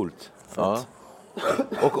 Coolt. Ja.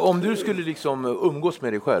 Och om du skulle liksom umgås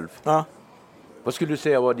med dig själv, vad skulle du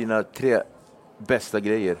säga var dina 3 bästa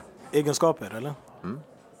grejer? Egenskaper, eller?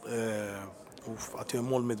 Att jag är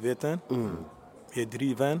målmedveten, är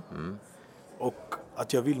driven och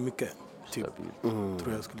att jag vill mycket. Typ,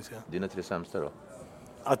 tror jag skulle säga. Dina 3 sämsta då?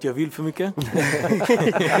 Att jag vill för mycket.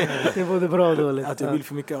 Det är både bra och dåligt. Att jag vill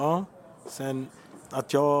för mycket, ja. Sen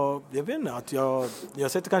att jag vet inte, att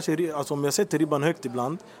jag sätter kanske, alltså om jag sätter ribban högt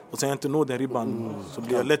ibland och sen jag inte når den ribban så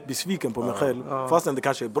blir jag lätt besviken på mig själv. Fastän det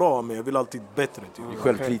kanske är bra, men jag vill alltid bättre. Typ.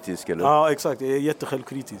 Självkritisk eller? Ja, exakt. Jag är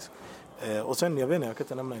jättesjälvkritisk. Och sen, jag vet inte, jag kan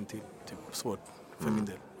inte nämna en till. Typ, svårt för min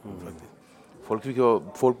del.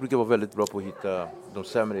 Folk brukar vara väldigt bra på att hitta de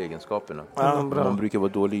sämre egenskaperna. De brukar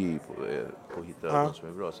vara dåliga på att hitta de som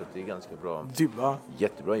är bra. Så det är ganska bra. Typ,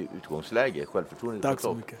 jättebra utgångsläge. Självförtroende. Tack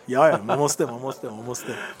så mycket. Ja, man måste.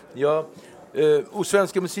 Ja, och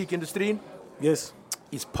svenska musikindustrin? Yes.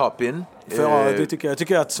 Is poppin'. Jag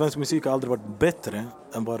tycker att svensk musik har aldrig varit bättre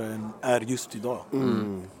än vad den är just idag.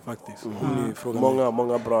 Faktiskt.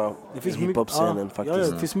 Många bra hiphop-scenen faktiskt. Ja,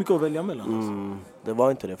 det finns mycket att välja mellan. Det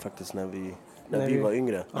var inte det faktiskt när vi var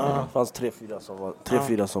yngre. Det fanns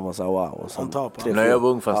 3-4 som var så wow. Och sen när jag var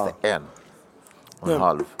ung fanns det en och en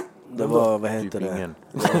halv. Det var, vad heter typ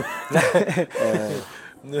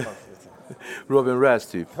det? Robin Raz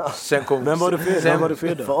typ. Sen kom, men var det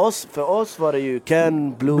fel? För oss var det ju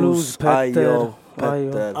Ken, Blues, Ayo,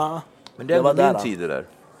 Petter. Men det var din tid där.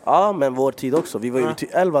 Ja, men vår tid också. Vi var ju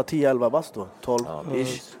 10-11 bast då.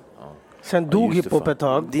 12-ish. Sen dog hiphop ett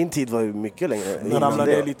tag. Din tid var ju mycket längre. Den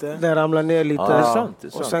ramlade ner lite. Det är sant.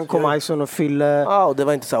 Och sen kom Ison och Fille. Ja, och det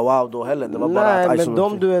var inte så wow då heller. Det var bara att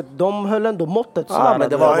Ison de höll ändå måttet. Ja, men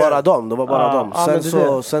det var bara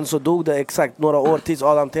dem. Sen så dog det exakt några år tills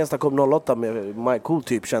Adam Tensta kom 08 med My Cool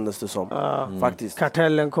typ, kändes det som. Faktiskt.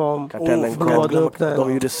 Kartellen kom.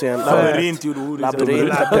 De gjorde scen. Labyrint.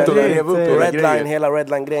 Redline, hela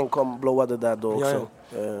Redline-grejen kom, blowade där då också.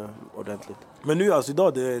 Ordentligt. Men nu alltså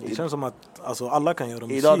idag det känns som att alltså, alla kan göra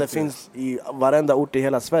musik. Idag det finns i varenda ort i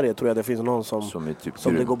hela Sverige tror jag det finns någon som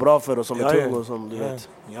det går bra för och som är tung och som du vet.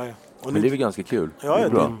 Och men det är väl ganska kul. Det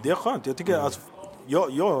är skönt. Jag tycker alltså,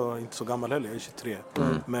 jag är inte så gammal heller, jag är 23.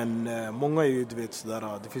 Men många är ju, du vet, sådär,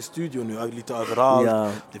 det finns studio nu lite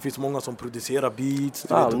överallt. Det finns många som producerar beats.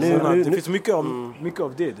 Det finns mycket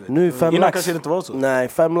av det, du vet. Nu 5 innan kanske det inte var så. Nej,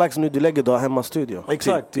 5 lax nu, du lägger då hemma studio.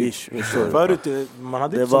 Exakt. Förut, man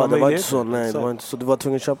hade inte det var inte så, nej, det var inte så. Du var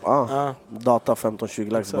tvungen att köpa data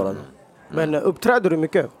 15-20 lax bara. Men uppträder du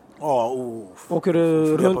mycket? Åker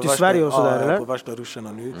du runt i Sverige och sådär, eller? Ja, på värsta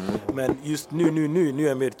ruscherna nu. Men just nu är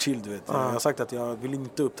jag mer chill, du vet. Jag har sagt att jag vill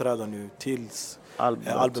inte uppträda nu tills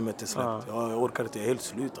albumet är släppt. Jag orkar inte, jag är helt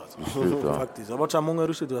slut alltså. Faktiskt. Jag har varit så här många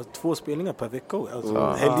ruscher, 2 spelningar per vecka.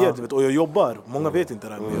 Alltså, helger, du vet. Och jag jobbar, många vet inte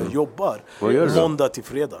det här, men jag jobbar måndag till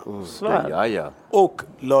fredag. Och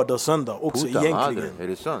lördag och söndag också egentligen. Är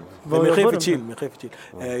det sant? Men min chef är chill.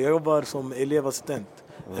 Jag jobbar som elevassistent.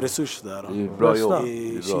 Resurs där. Bra jobb.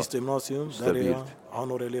 I Kista gymnasium. Där är jag. Har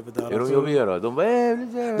några elever där. Är de jobbiga då?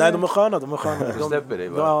 Nej, de är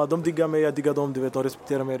sköna. De diggar mig, jag diggar dem, du vet. De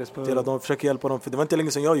respekterar mig, respekterar dem. Försöker hjälpa dem. För det var inte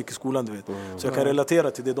länge sedan jag gick i skolan, du vet. Så jag kan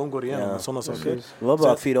relatera till det de går igenom. Sådana saker. Det var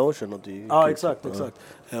bara 4 år sedan. Ja, exakt.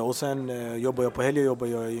 Och sen jobbar jag på helger. Jobbar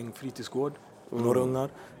jag i en fritidsgård. Några ungar.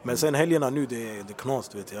 Men sen helgerna nu, det är knas,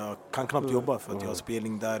 du vet. Jag kan knappt jobba för att jag har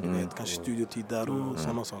spelning där, du vet. Kanske studiotid där och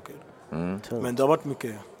sådana saker. Men det har varit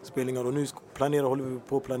mycket spelningar och nu håller vi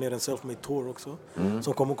på att planera en self-made tour också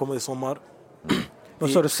som kommer i sommar. Vad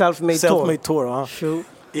sa du? Self-made tour, ja.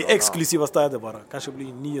 I exklusiva städer bara. Kanske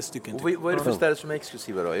blir 9 stycken. Och vad är det för städer som är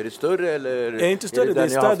exklusiva då? Är det större eller är inte större, det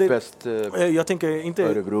städer bäst? Jag tänker inte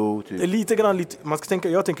Örebro typ. Lite grann man ska tänka,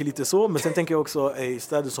 jag tänker lite så, men sen tänker jag också i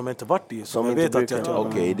städer som jag inte varit i, som jag vet att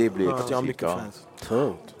det blir att jag har mycket fans.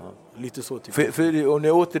 Lite så typ. För om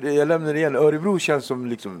jag lämnar igen, Örebro känns som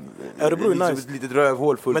liksom Örebro är liksom nice. ett litet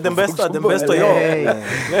rövhål för. Men den bästa jag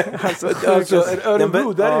alltså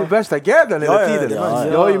Örebro där är den bästa gadden hela tiden.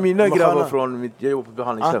 Jag har ju mina grabbar från jag jobbar på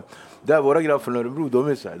behandlingshem. Där våra grabbar från Örebro, de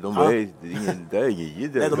är så här, det är ingen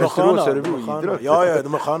de är sköna. Ja,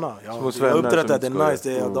 de är sköna. Jag uppträtt att det är nice.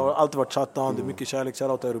 Det har alltid varit chattan, det är mycket kärlek,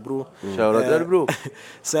 shoutout Örebro. Örebro.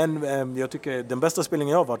 Sen, jag tycker den bästa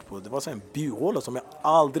spelningen jag har varit på, det var så en byhåla som jag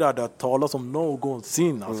aldrig hade hört talas om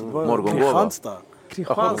någonsin. Alltså, det var Kristianstad.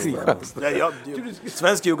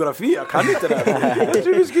 Svensk geografi, jag kan inte det. Jag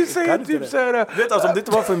tror du skulle säga typ så här. Vet alltså, om det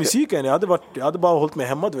inte var för musiken, jag hade bara hållit mig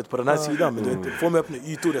hemma, du vet, på den här sidan, men du vet, få mig öppna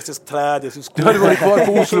ytor, jag ser träd, jag ser skog. Du hade varit kvar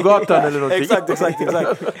på Oslogatan eller någonting. Exakt.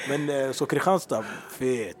 Men så Kristianstad,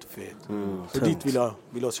 fet. Så dit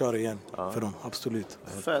vill jag köra igen för dem, absolut.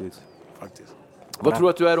 Faktiskt. Vad tror du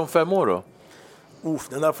att du är om 5 år då?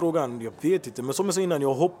 Den där frågan, jag vet inte. Men som jag sa innan,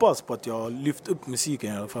 jag hoppas på att jag lyft upp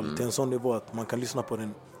musiken i alla fall till en sån nivå att man kan lyssna på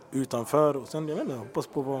den utanför. Och sen, jag vet inte, hoppas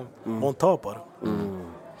på vad man tar på det.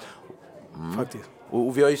 Faktiskt.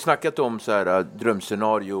 Och vi har ju snackat om så här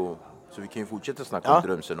drömscenario, så vi kan ju fortsätta snacka om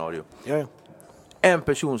drömscenario. Ja. En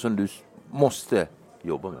person som du måste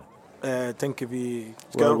jobba med. Tänker vi...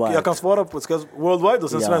 Jag kan svara på... Worldwide och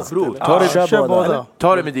sen svensk.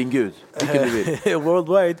 Ta det med din gud. Vilken du vill.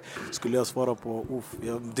 Worldwide skulle jag svara på...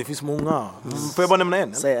 det finns många. Får jag bara nämna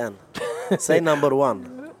en? Säg en. Säg number one.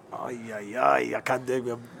 Aj, jag kan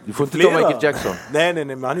det. Du får inte ta Michael Jackson. Nej,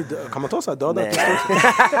 men han är kan man ta så här döda? Nej.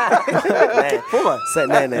 Nej.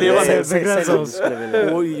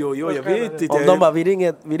 Oj, jag vet inte. Om de bara, vi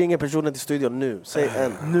ringer personen till studion nu. Säg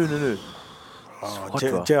en. Nu.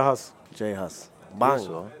 Jay Hass. Bang.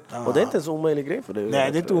 Och det är inte en så omöjlig grej för det.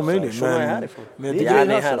 Nej, det är inte omöjligt. Men det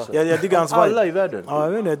är här. Jag diggar hans vibe. Alla i världen.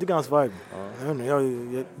 Ja, jag diggar hans vibe.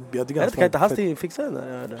 Jag diggar hans vibe. Kan inte Hasti fixa den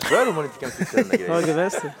där? Vad är det om man inte kan fixa den där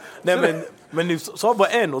grejen? Nej, men ni sa bara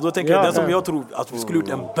en och då tänker jag den som jag tror att vi skulle gjort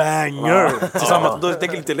en banger tillsammans. Då tänker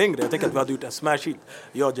jag lite längre. Jag tänker att vi hade gjort en smash hit.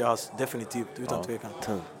 Jag Jay Hass, definitivt, utan tvekan.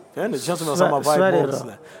 Det känns som att vi har samma vibe.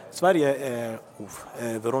 Sverige är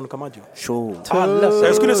Veronica Maggio.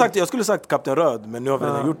 Jag skulle sagt Kapten Röd, men nu har vi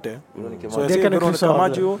redan gjort det. Så jag säger Veronica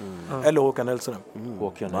Maggio eller Håkan Hellström.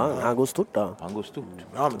 Han går stort då.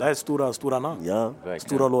 Ja, men det här är stora namn. Ja.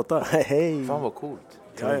 Stora låtar. Hej. Fan vad coolt.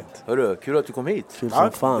 Hörru, kul att du kom hit. Kul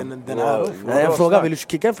som fan. Jag frågar, vill du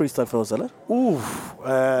kicka en freestyle för oss eller?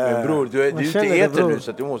 Men bror, du är inte eter nu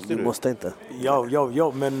så att du måste inte.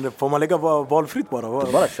 Ja, men får man lägga valfritt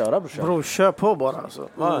bara? Bara köra brorsan. Bro, kör på bara alltså.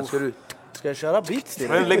 Ska jag köra beats till?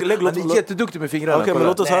 Han är jätteduktig med fingrarna. Okej, men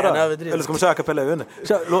låt oss höra. Eller ska man köra kapella?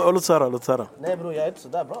 Låt oss höra. Nej bror, jag är inte så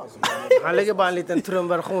där bra. Han lägger bara en liten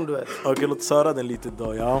trumversion, du vet. Okej, låt oss höra den lite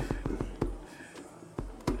då, ja.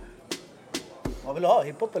 Vad vill du ha?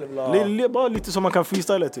 Hiphop eller vill du ha? Bara lite som man kan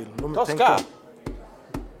freestyla till. Tosca!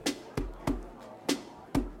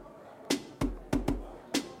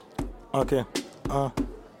 Okej.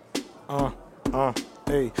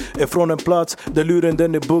 Hey. Är från en plats där luren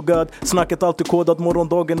den är buggad. Snacket alltid kodat,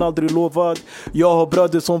 morgondagen aldrig lovad. Jag har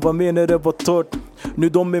bröder som var med när det var torrt. Nu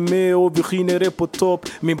de är med och vi skiner på topp.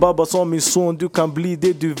 Min babba sa min son, du kan bli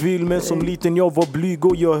det du vill. Men som liten jag var blyg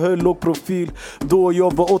och jag höll låg profil. Då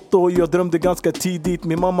jag var 8 och jag drömde ganska tidigt.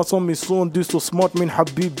 Min mamma sa min son, du är så smart min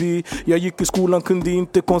habibi. Jag gick i skolan, kunde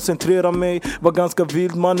inte koncentrera mig. Var ganska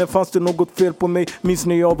vild, mannen fanns det något fel på mig. Minns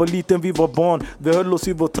när jag var liten, vi var barn. Vi höll oss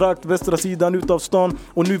i vår trakt, västra sidan utav stan.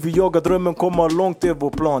 Och nu vi jagar drömmen, komma långt är vår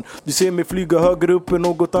plan. Du ser mig flyga högre upp än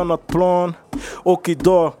något annat plan. Och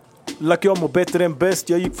idag jag mår bättre än bäst.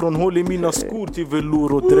 Jag gick från hål i mina skor till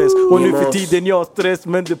velour och dress. Och nu för tiden jag har stress,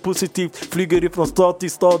 men det är positivt. Flyger ifrån stad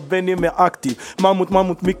till stad, vänjer mig aktiv. Man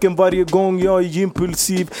mot micken varje gång jag är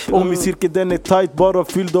impulsiv. Och min cirkel den är tight, bara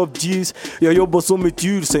fylld av G's. Jag jobbar som ett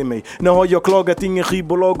djur, säg mig. När har jag klagat, ingen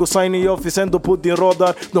skivbolag och signar jag finns ändå på din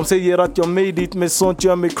radar. De säger att jag made it, men sånt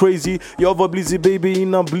gör mig crazy. Jag var Blizzy baby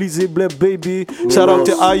innan Blizzy blev baby. Shoutout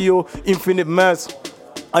till Ayo, Infinite Mass,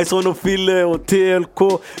 Ison och Fille och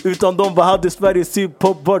TLK. Utan de vad hade Sveriges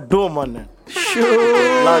hiphop var då, mannen.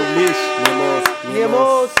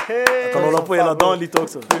 Nemos, jag kan hålla på hela dagen lite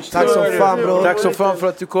också. Tack som fan, bro. Tack som fan för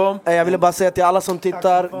att du kom. Jag ville bara säga till alla som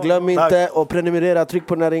tittar, glöm inte att prenumerera, tryck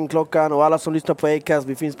på den här ringklockan. Och alla som lyssnar på Acast,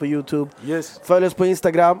 vi finns på YouTube. Följ oss på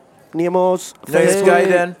Instagram, Nemos,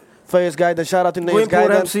 Nöjesguiden. Nöjesguiden, shoutout till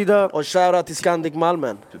Nöjesguiden. Och shoutout till Scandic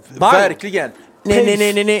Malmen. Verkligen.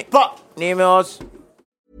 Nej. Nemos.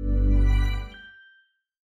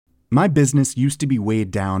 My business used to be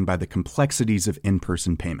weighed down by the complexities of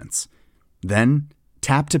in-person payments. Then,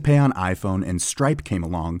 Tap to Pay on iPhone and Stripe came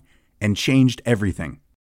along and changed everything.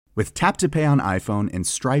 With Tap to Pay on iPhone and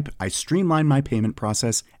Stripe, I streamlined my payment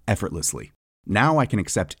process effortlessly. Now I can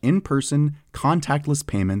accept in-person, contactless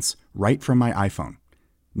payments right from my iPhone.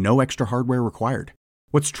 No extra hardware required.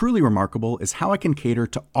 What's truly remarkable is how I can cater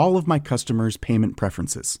to all of my customers' payment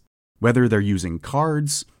preferences. Whether they're using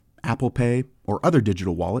cards, Apple Pay, or other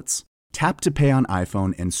digital wallets, Tap to Pay on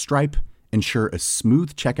iPhone and Stripe ensure a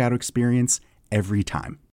smooth checkout experience every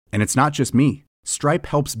time. And it's not just me. Stripe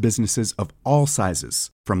helps businesses of all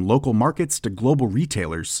sizes, from local markets to global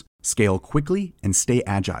retailers, scale quickly and stay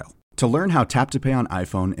agile. To learn how Tap to Pay on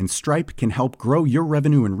iPhone and Stripe can help grow your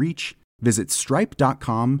revenue and reach, visit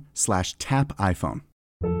stripe.com/tapiphone.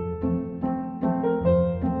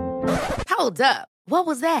 Hold up. What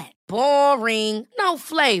was that? Boring. No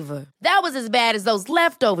flavor. That was as bad as those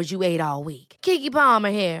leftovers you ate all week. Keke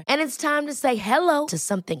Palmer here. And it's time to say hello to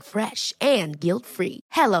something fresh and guilt-free.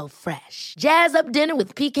 Hello Fresh. Jazz up dinner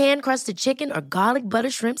with pecan-crusted chicken or garlic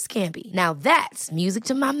butter shrimp scampi. Now that's music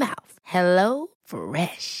to my mouth. Hello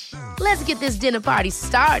Fresh. Let's get this dinner party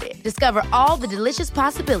started. Discover all the delicious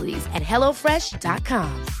possibilities at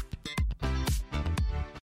HelloFresh.com.